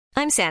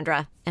I'm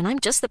Sandra, and I'm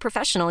just the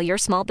professional your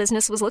small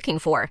business was looking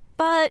for.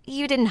 But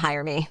you didn't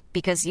hire me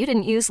because you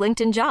didn't use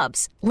LinkedIn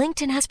Jobs.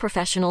 LinkedIn has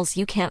professionals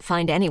you can't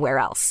find anywhere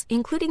else,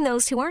 including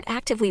those who aren't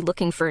actively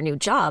looking for a new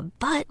job,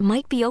 but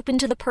might be open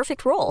to the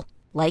perfect role,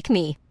 like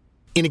me.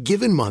 In a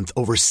given month,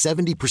 over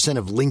 70%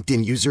 of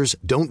LinkedIn users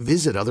don't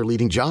visit other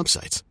leading job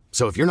sites.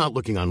 So if you're not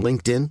looking on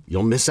LinkedIn,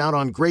 you'll miss out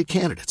on great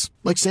candidates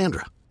like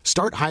Sandra.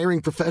 Start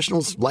hiring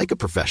professionals like a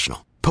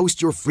professional.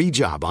 Post your free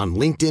job on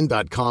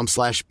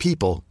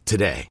linkedin.com/people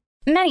today.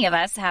 Many of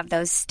us have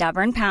those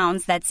stubborn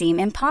pounds that seem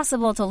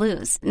impossible to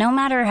lose, no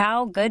matter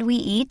how good we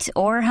eat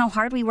or how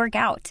hard we work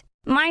out.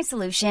 My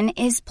solution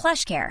is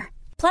PlushCare.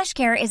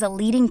 PlushCare is a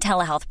leading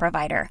telehealth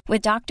provider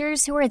with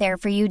doctors who are there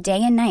for you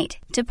day and night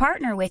to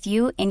partner with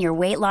you in your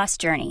weight loss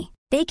journey.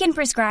 They can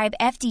prescribe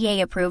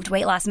FDA-approved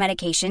weight loss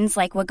medications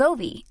like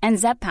Wegovy and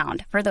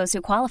Zepbound for those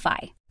who qualify.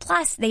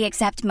 Plus, they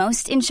accept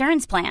most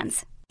insurance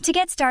plans. To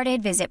get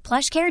started, visit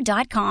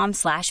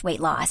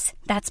plushcare.com/weightloss.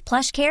 That's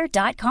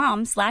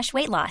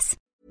plushcare.com/weightloss.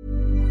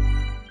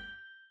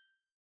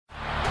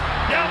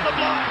 Down the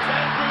block,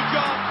 Andrew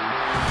John.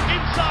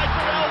 Inside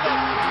for Elba.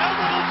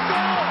 Elba will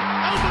score.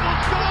 Elba will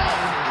score.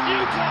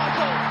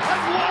 Newcastle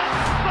have won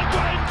the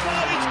Grand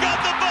Final. He's got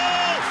the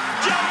ball.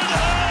 Jared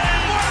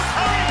Hayes.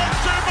 Oh,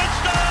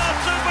 superstar,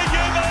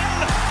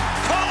 superhuman.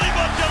 Call him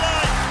what you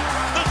like.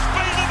 The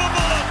speed of a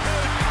bullet.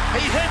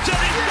 He hits it.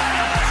 He's got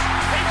it.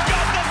 He's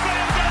got the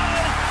field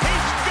goal.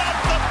 He's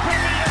got the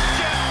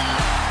premiership.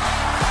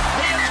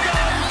 He has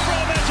gone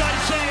from, as I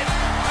said,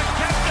 a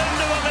captain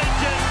to a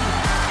legend.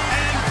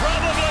 And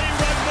probably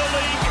rugby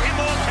league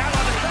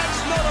immortality.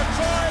 That's not a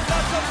try.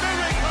 That's a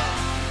miracle.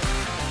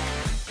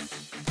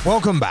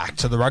 Welcome back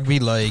to the Rugby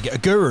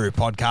League Guru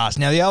podcast.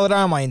 Now, the other day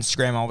on my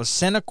Instagram, I was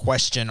sent a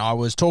question. I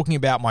was talking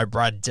about my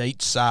Brad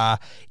Dietz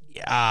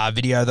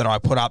video that I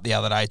put up the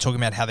other day, talking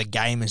about how the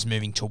game is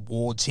moving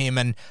towards him.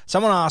 And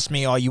someone asked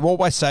me, you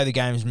always say the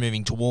game is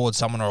moving towards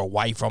someone or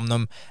away from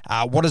them.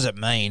 What does it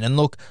mean? And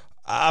look,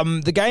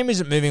 the game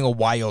isn't moving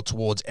away or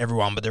towards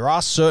everyone, but there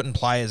are certain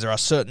players, there are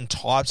certain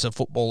types of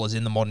footballers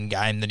in the modern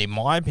game that, in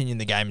my opinion,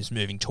 the game is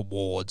moving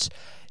towards.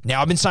 Now,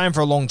 I've been saying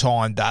for a long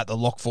time that the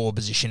lock forward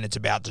position, it's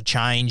about to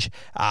change.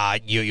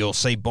 You'll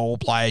see ball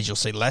players, you'll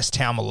see less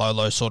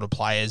Taumalolo sort of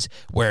players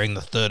wearing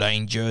the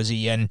 13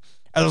 jersey. And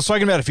as I've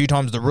spoken about a few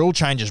times, the rule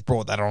changes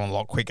brought that on a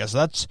lot quicker. So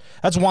that's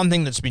one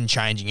thing that's been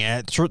changing.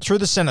 Yeah? Through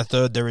the centre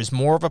third, there is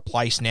more of a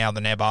place now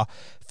than ever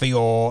for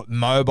your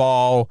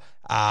mobile,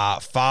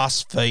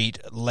 fast feet,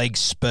 leg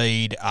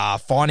speed,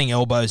 finding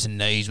elbows and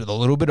knees with a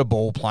little bit of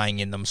ball playing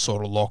in them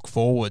sort of lock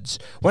forwards.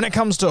 When it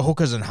comes to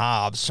hookers and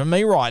halves, for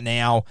me right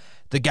now,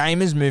 the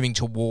game is moving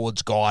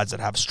towards guys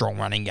that have strong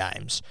running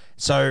games.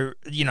 So,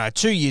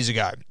 2 years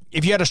ago,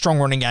 if you had a strong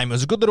running game, it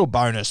was a good little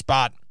bonus,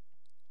 but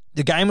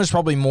the game was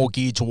probably more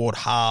geared toward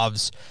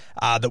halves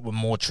that were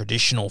more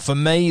traditional. For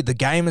me, the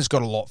game has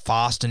got a lot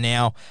faster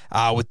now.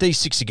 With these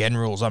 6 again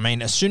rules, I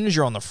mean, as soon as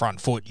you're on the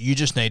front foot, you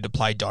just need to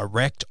play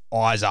direct,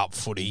 eyes up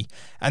footy.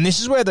 And this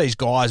is where these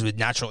guys with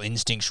natural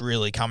instincts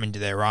really come into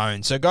their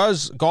own. So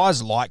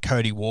guys like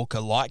Cody Walker,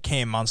 like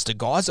Cam Munster,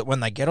 guys that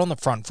when they get on the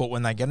front foot,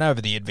 when they get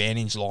over the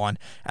advantage line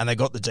and they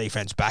got the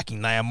defence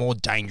backing, they are more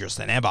dangerous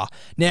than ever.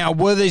 Now,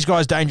 were these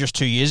guys dangerous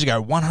 2 years ago?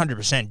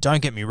 100%,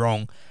 don't get me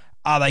wrong.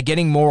 Are they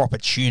getting more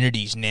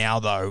opportunities now,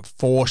 though?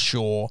 For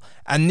sure.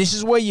 And this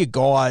is where you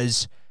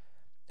guys...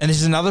 And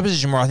this is another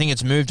position where I think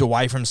it's moved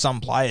away from some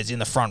players in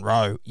the front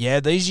row.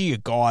 Yeah, these are your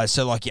guys.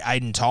 So like your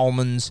Aiden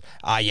Tolmans,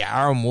 your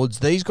Aaron Woods,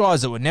 these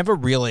guys that were never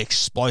really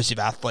explosive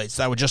athletes.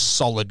 They were just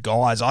solid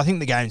guys. I think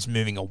the game's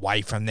moving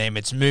away from them.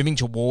 It's moving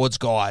towards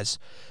guys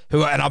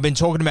who... And I've been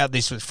talking about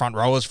this with front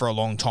rowers for a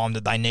long time,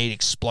 that they need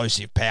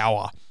explosive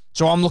power.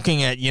 So I'm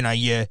looking at, your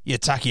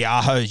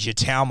Takiahos, your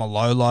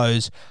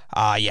Taumalolos,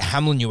 your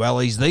Hamlin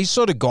Uelis, these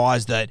sort of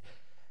guys that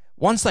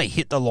once they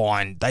hit the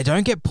line, they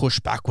don't get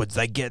pushed backwards.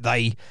 They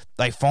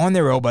find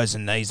their elbows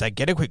and knees. They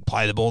get a quick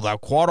play of the ball. They'll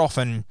quite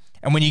often,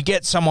 and when you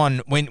get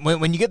someone,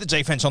 when you get the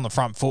defense on the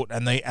front foot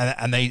and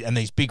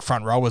these big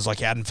front rowers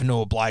like Adam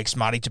Fanua, Blake,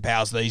 Smarty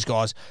Tapau's, these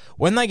guys,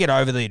 when they get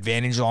over the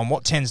advantage line,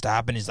 what tends to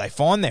happen is they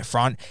find their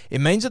front.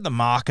 It means that the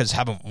markers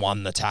haven't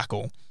won the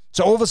tackle.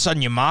 So all of a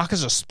sudden your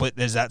markers are split.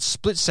 There's that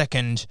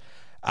split-second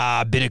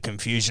bit of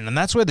confusion, and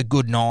that's where the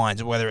good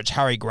nines, whether it's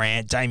Harry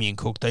Grant, Damien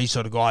Cook, these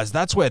sort of guys,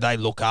 that's where they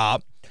look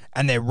up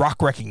and their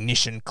ruck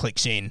recognition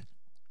clicks in.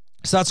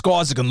 So that's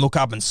guys that can look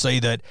up and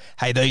see that,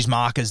 hey, these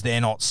markers, they're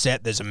not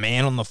set. There's a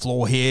man on the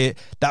floor here.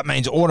 That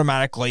means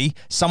automatically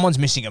someone's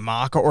missing a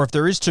marker, or if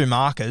there is 2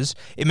 markers,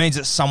 it means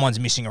that someone's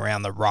missing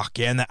around the ruck,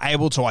 yeah, and they're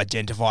able to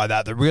identify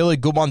that. The really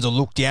good ones will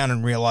look down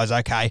and realise,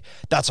 okay,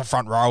 that's a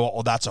front rower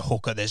or that's a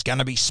hooker. There's going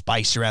to be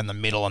space around the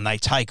middle, and they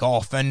take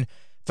off. And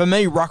for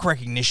me, ruck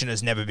recognition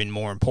has never been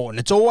more important.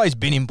 It's always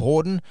been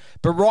important,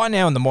 but right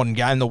now in the modern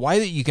game, the way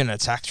that you can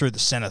attack through the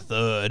centre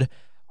third,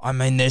 I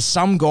mean, there's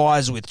some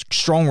guys with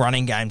strong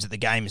running games that the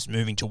game is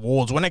moving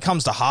towards. When it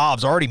comes to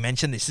halves, I already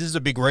mentioned this. This is a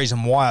big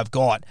reason why I've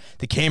got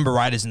the Canberra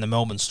Raiders and the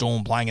Melbourne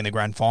Storm playing in the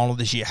grand final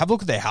this year. Have a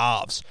look at their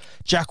halves.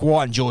 Jack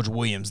White and George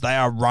Williams, they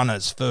are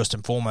runners first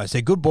and foremost.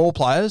 They're good ball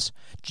players.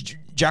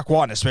 Jack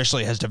White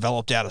especially has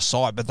developed out of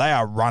sight, but they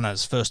are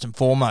runners first and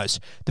foremost.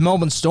 The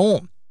Melbourne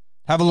Storm,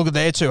 have a look at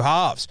their two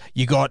halves.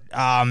 You got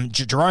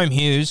Jerome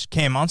Hughes,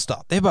 Cam Munster.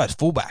 They're both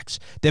fullbacks.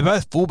 They're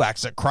both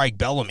fullbacks that Craig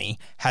Bellamy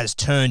has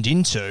turned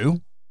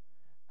into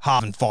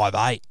half and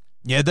 5'8".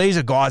 Yeah, these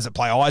are guys that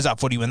play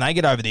eyes-up footy. When they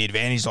get over the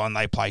advantage line,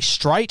 they play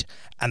straight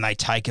and they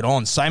take it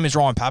on. Same as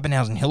Ryan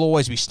Papenhuyzen. He'll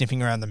always be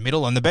sniffing around the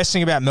middle. And the best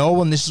thing about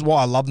Melbourne, this is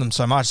why I love them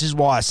so much. This is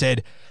why I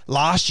said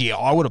last year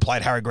I would have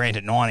played Harry Grant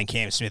at 9 and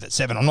Cam Smith at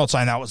 7. I'm not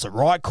saying that was the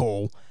right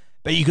call,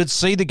 but you could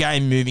see the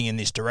game moving in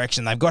this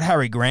direction. They've got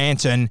Harry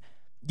Grant, and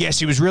yes,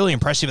 he was really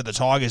impressive at the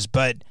Tigers,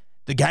 but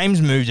the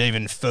game's moved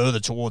even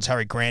further towards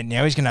Harry Grant.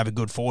 Now he's going to have a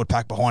good forward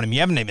pack behind him. You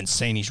haven't even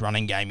seen his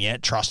running game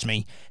yet. Trust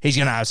me, he's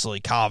going to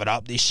absolutely carve it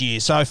up this year.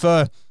 So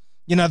for,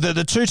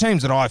 the two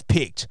teams that I've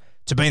picked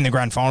to be in the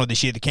grand final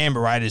this year, the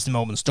Canberra Raiders, the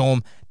Melbourne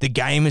Storm, the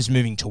game is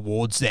moving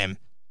towards them.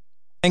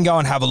 And go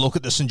and have a look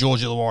at the St.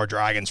 George Illawarra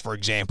Dragons, for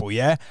example,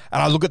 yeah?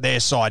 And I look at their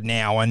side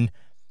now, and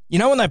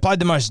when they played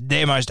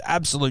their most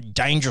absolute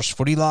dangerous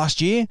footy last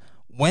year,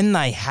 when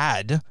they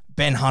had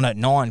Ben Hunt at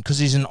 9, because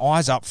he's an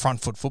eyes-up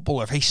front-foot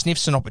footballer. If he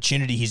sniffs an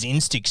opportunity, his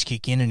instincts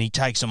kick in and he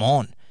takes them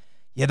on.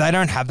 Yeah, they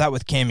don't have that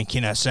with Cam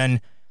McInnes, and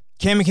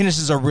Cam McInnes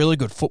is a really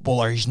good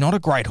footballer. He's not a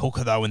great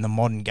hooker, though, in the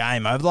modern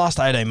game. Over the last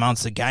 18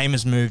 months, the game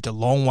has moved a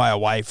long way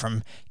away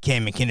from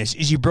Cam McInnes.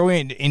 Is he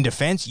brilliant in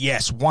defence?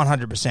 Yes,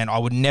 100%. I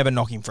would never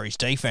knock him for his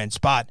defence,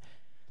 but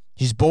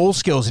his ball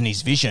skills and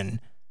his vision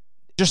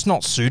just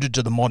not suited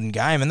to the modern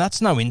game, and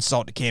that's no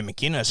insult to Cam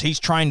McInnes. He's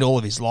trained all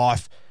of his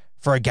life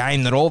for a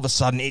game that all of a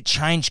sudden it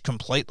changed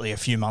completely a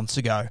few months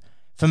ago.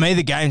 For me,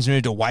 the game's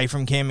moved away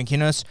from Cam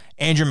McInnes.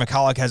 Andrew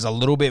McCulloch has a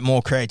little bit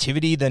more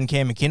creativity than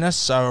Cam McInnes,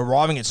 so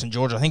arriving at St.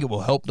 George, I think it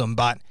will help them,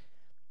 but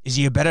is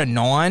he a better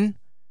 9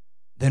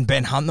 than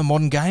Ben Hunt in the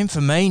modern game?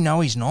 For me,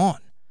 no, he's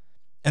not.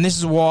 And this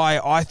is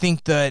why I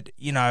think that,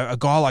 a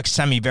guy like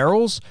Sammy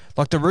Verrills,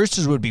 like the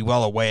Roosters would be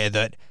well aware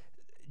that,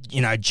 they're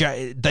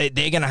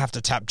going to have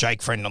to tap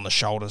Jake Friend on the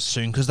shoulders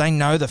soon because they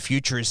know the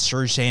future is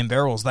through Sam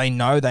Verrills. They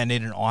know they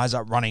need an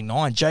eyes-up running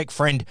 9. Jake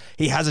Friend,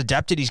 he has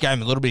adapted his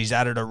game a little bit. He's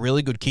added a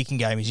really good kicking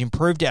game. He's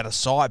improved out of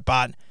sight,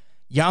 but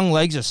young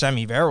legs of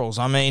Sammy Verrills,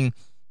 I mean,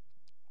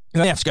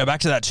 you have to go back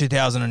to that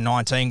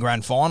 2019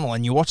 grand final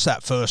and you watch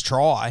that first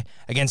try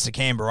against the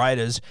Canberra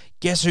Raiders.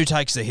 Guess who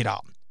takes the hit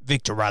up?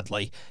 Victor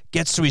Radley.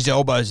 Gets to his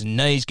elbows and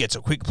knees, gets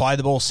a quick play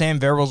the ball. Sam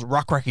Verrills,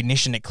 ruck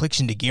recognition, it clicks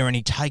into gear and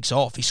he takes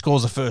off. He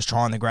scores the first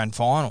try in the grand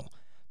final.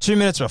 2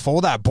 minutes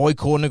before that, Boy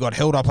Cordner got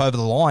held up over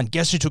the line.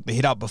 Guess who took the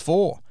hit up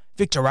before?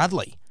 Victor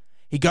Radley.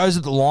 He goes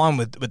at the line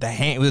with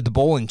the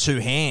ball in two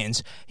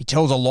hands. He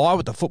tells a lie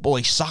with the football.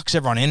 He sucks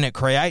everyone in. It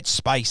creates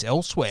space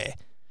elsewhere.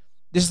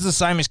 This is the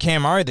same as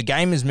Cam Murray. The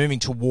game is moving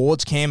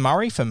towards Cam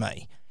Murray for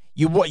me.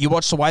 You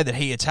watch the way that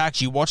he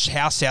attacks. You watch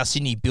how South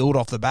Sydney build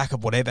off the back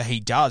of whatever he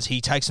does. He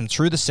takes them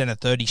through the centre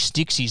third. He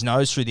sticks his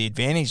nose through the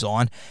advantage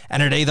line,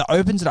 and it either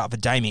opens it up for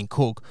Damien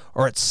Cook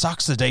or it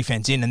sucks the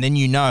defence in, and then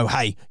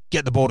hey,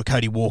 get the ball to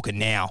Cody Walker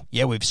now.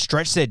 Yeah, we've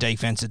stretched their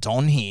defence. It's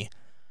on here.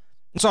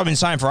 So I've been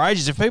saying for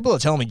ages, if people are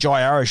telling me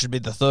Jai Arrow should be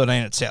the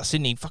 13 at South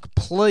Sydney,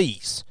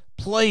 please,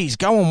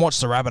 go and watch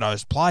the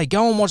Rabbitohs play.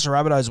 Go and watch the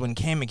Rabbitohs when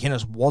Cam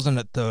McInnes wasn't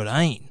at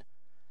 13.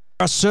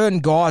 There are certain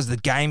guys the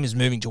game is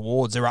moving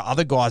towards. There are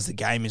other guys the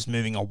game is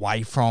moving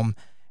away from.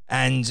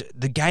 And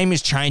the game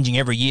is changing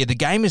every year. The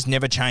game has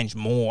never changed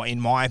more, in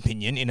my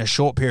opinion, in a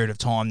short period of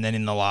time than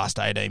in the last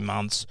 18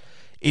 months.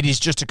 It is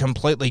just a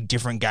completely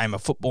different game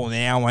of football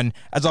now. And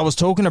as I was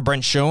talking to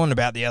Brent Sherwin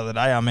about the other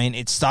day, I mean,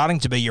 it's starting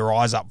to be your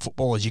eyes-up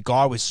footballers. You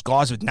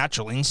guys with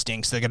natural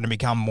instincts, they're going to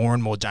become more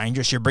and more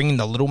dangerous. You're bringing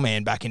the little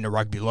man back into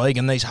rugby league.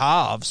 And these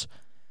halves,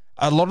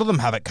 a lot of them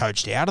have it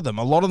coached out of them.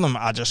 A lot of them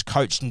are just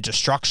coached into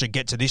structure,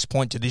 get to this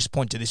point, to this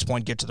point, to this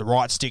point, get to the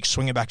right stick,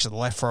 swing it back to the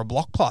left for a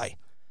block play.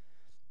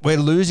 We're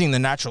losing the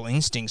natural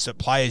instincts that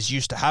players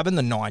used to have in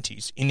the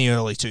 90s, in the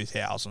early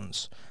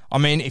 2000s. I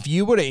mean, if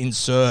you were to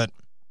insert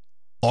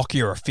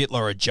Lockie or a Fittler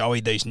or a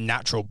Joey, these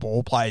natural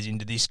ball players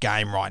into this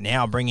game right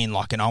now, bring in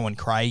like an Owen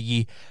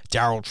Craigie,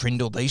 Darryl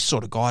Trindle, these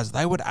sort of guys,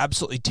 they would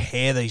absolutely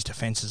tear these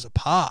defences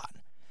apart.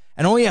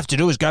 And all you have to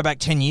do is go back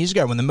 10 years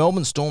ago when the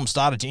Melbourne Storm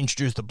started to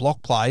introduce the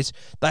block plays.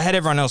 They had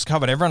everyone else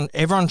covered.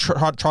 Everyone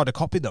tried to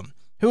copy them.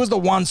 Who was the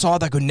one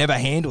side they could never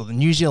handle? The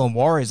New Zealand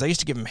Warriors. They used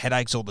to give them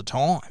headaches all the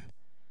time.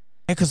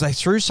 Because they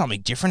threw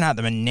something different at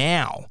them. And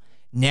now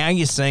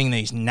you're seeing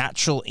these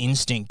natural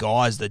instinct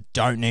guys that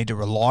don't need to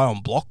rely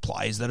on block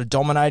plays that are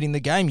dominating the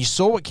game. You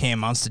saw what Cam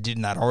Munster did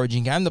in that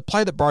Origin game, the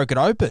play that broke it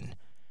open.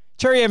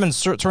 Terry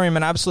Evans threw him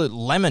an absolute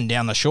lemon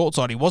down the short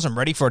side. He wasn't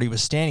ready for it. He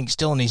was standing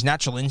still and his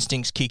natural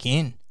instincts kick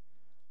in.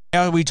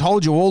 Now, we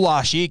told you all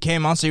last year,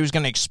 Cam Munster, he was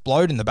going to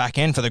explode in the back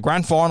end. For the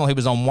grand final, he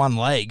was on one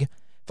leg.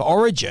 For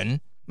Origin,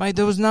 mate,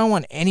 there was no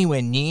one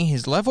anywhere near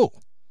his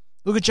level.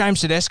 Look at James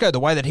Tedesco, the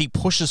way that he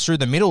pushes through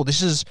the middle.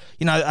 This is,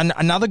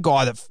 another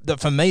guy that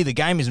for me, the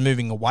game is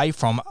moving away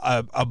from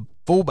a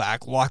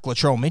fullback like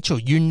Latrell Mitchell.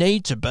 You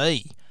need to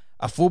be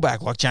a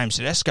fullback like James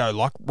Tedesco,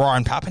 like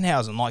Ryan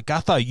Pappenhausen, like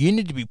Gutho. You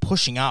need to be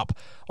pushing up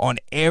on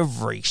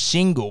every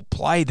single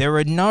play. There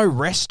are no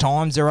rest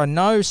times. There are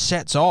no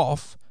sets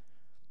off.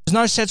 There's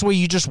no sets where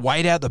you just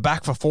wait out the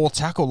back for fourth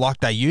tackle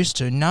like they used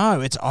to.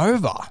 No, it's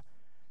over.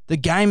 The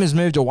game has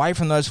moved away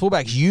from those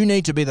fullbacks. You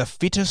need to be the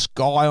fittest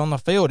guy on the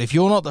field. If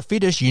you're not the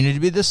fittest, you need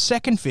to be the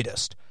second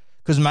fittest,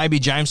 because maybe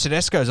James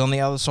Tedesco's on the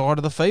other side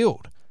of the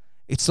field.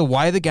 It's the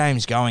way the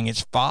game's going.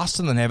 It's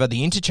faster than ever.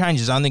 The interchange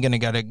is only going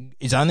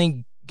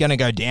to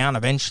go down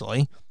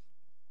eventually,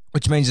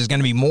 which means there's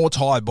going to be more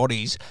tired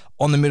bodies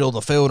on the middle of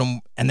the field,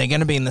 and they're going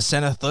to be in the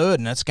centre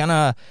third, and it's going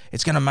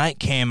to make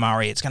Cam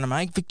Murray, it's going to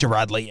make Victor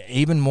Radley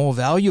even more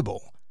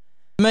valuable.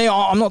 Me,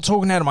 I'm not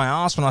talking out of my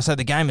ass when I say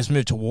the game has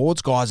moved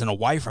towards guys and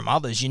away from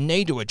others. You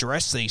need to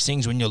address these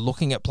things when you're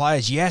looking at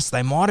players. Yes,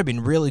 they might have been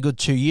really good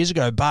 2 years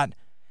ago, but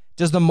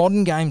does the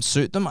modern game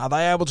suit them? Are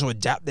they able to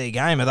adapt their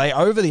game? Are they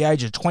over the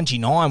age of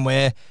 29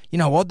 where, you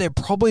know what, they're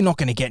probably not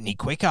going to get any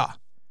quicker?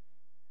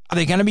 Are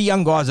there going to be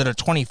young guys that are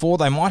 24?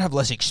 They might have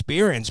less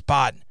experience,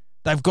 but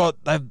they've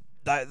got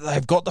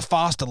the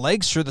faster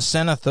legs through the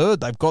centre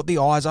third. They've got the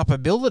eyes up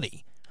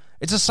ability.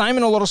 It's the same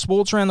in a lot of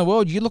sports around the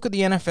world. You look at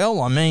the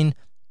NFL, I mean,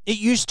 it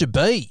used to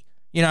be,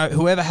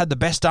 whoever had the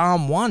best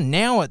arm won.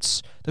 Now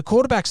it's the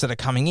quarterbacks that are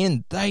coming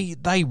in.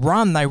 They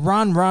run,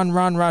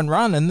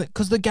 and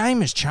because the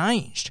game has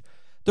changed.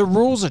 The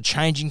rules are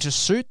changing to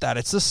suit that.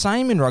 It's the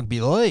same in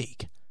rugby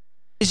league.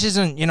 This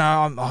isn't,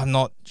 I'm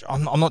not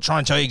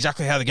trying to tell you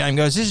exactly how the game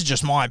goes. This is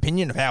just my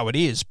opinion of how it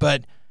is.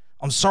 But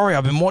I'm sorry,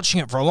 I've been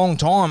watching it for a long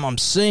time. I'm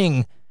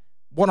seeing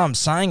what I'm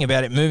saying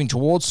about it moving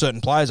towards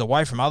certain players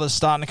away from others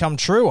starting to come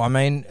true. I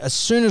mean, as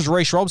soon as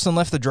Reece Robson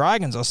left the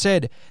Dragons, I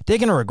said, they're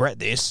going to regret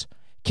this.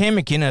 Cam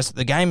McInnes,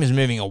 the game is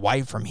moving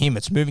away from him.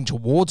 It's moving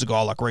towards a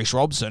guy like Reece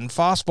Robson.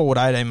 Fast forward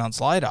 18 months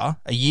later,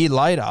 a year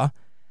later,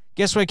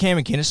 guess where Cam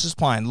McInnes is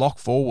playing? Lock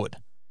forward.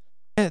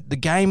 The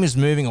game is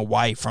moving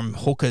away from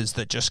hookers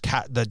that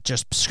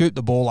just scoop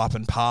the ball up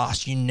and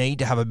pass. You need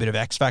to have a bit of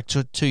X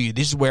factor to you.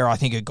 This is where I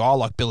think a guy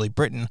like Billy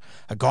Britton,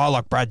 a guy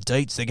like Brad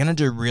Dietz, they're going to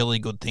do really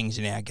good things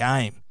in our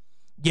game.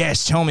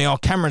 Yes, tell me,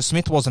 Cameron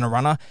Smith wasn't a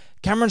runner.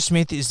 Cameron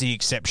Smith is the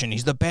exception.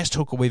 He's the best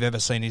hooker we've ever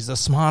seen. He's the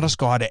smartest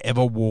guy to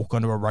ever walk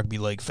onto a rugby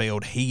league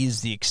field. He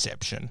is the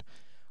exception.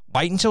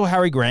 Wait until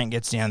Harry Grant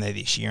gets down there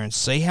this year and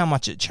see how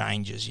much it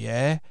changes,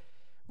 yeah?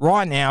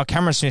 Right now,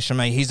 Cameron Smith, for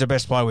me, he's the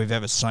best player we've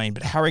ever seen,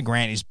 but Harry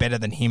Grant is better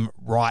than him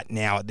right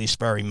now at this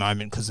very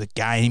moment because the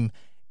game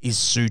is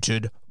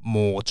suited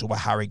more to a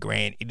Harry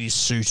Grant. It is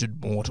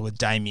suited more to a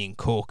Damien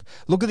Cook.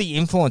 Look at the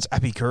influence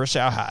Api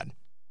Koroisau had.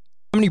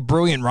 How many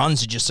brilliant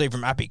runs did you see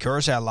from Api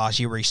Koroisau last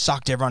year where he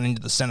sucked everyone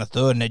into the centre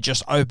third and it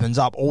just opens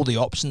up all the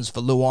options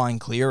for Luai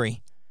and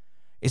Cleary?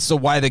 It's the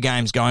way the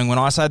game's going. When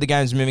I say the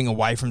game's moving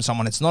away from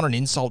someone, it's not an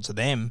insult to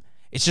them.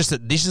 It's just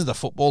that this is the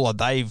footballer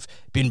they've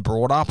been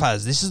brought up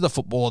as. This is the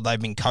footballer they've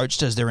been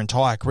coached as their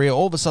entire career.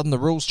 All of a sudden, the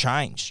rules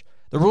changed.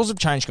 The rules have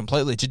changed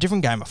completely. It's a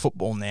different game of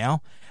football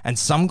now. And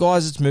some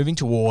guys it's moving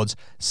towards,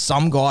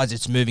 some guys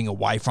it's moving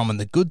away from. And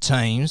the good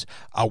teams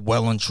are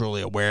well and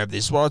truly aware of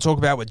this. What I talk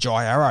about with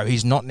Jai Arrow,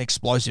 he's not an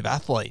explosive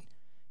athlete.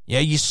 Yeah,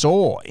 you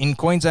saw in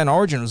Queensland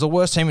Origin, it was the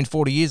worst team in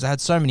 40 years. They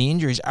had so many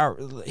injuries.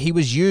 He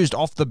was used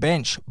off the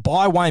bench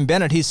by Wayne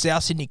Bennett, his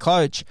South Sydney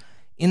coach,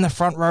 in the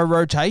front row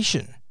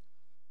rotation.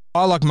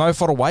 I like Mo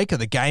Fotuaika,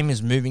 the game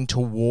is moving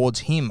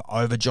towards him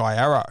over Jai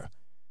Arrow.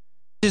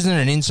 This isn't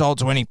an insult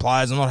to any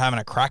players. I'm not having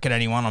a crack at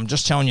anyone. I'm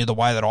just telling you the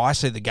way that I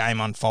see the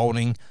game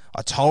unfolding.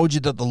 I told you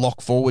that the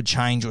lock forward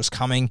change was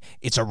coming.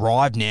 It's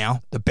arrived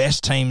now. The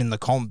best teams in the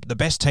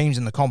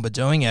comp are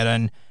doing it.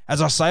 And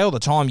as I say all the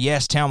time,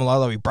 yes,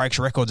 Taumalolo, he breaks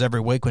records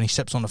every week when he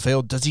steps on the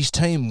field. Does his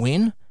team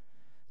win?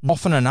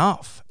 Often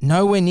enough.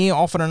 Nowhere near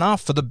often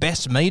enough for the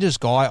best meters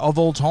guy of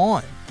all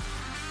time.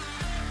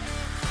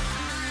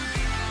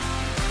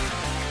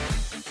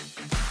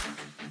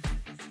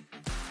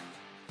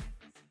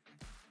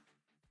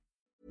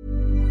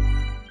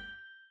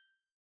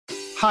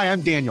 Hi,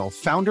 I'm Daniel,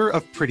 founder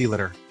of Pretty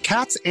Litter.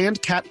 Cats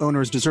and cat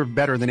owners deserve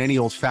better than any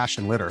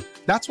old-fashioned litter.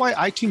 That's why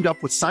I teamed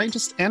up with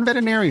scientists and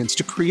veterinarians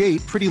to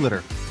create Pretty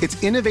Litter.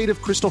 Its innovative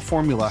crystal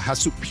formula has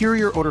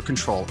superior odor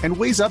control and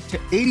weighs up to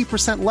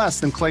 80% less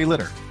than clay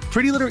litter.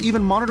 Pretty Litter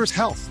even monitors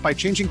health by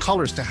changing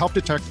colors to help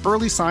detect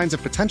early signs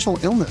of potential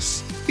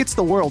illness. It's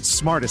the world's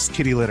smartest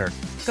kitty litter.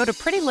 Go to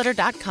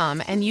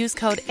prettylitter.com and use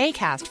code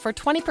ACAST for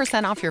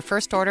 20% off your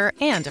first order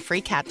and a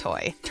free cat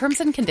toy. Terms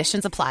and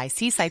conditions apply.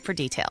 See site for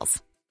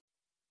details.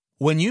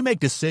 When you make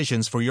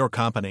decisions for your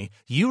company,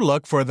 you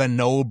look for the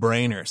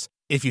no-brainers.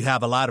 If you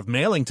have a lot of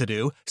mailing to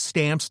do,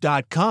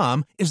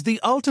 Stamps.com is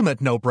the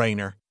ultimate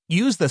no-brainer.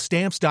 Use the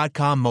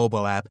Stamps.com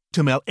mobile app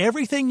to mail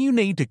everything you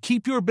need to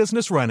keep your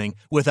business running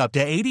with up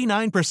to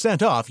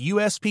 89% off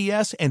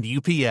USPS and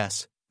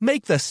UPS.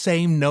 Make the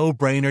same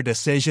no-brainer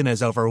decision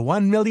as over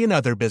 1 million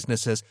other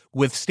businesses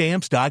with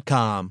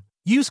Stamps.com.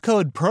 Use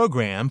code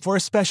PROGRAM for a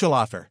special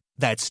offer.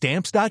 That's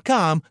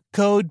Stamps.com,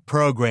 code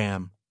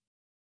PROGRAM.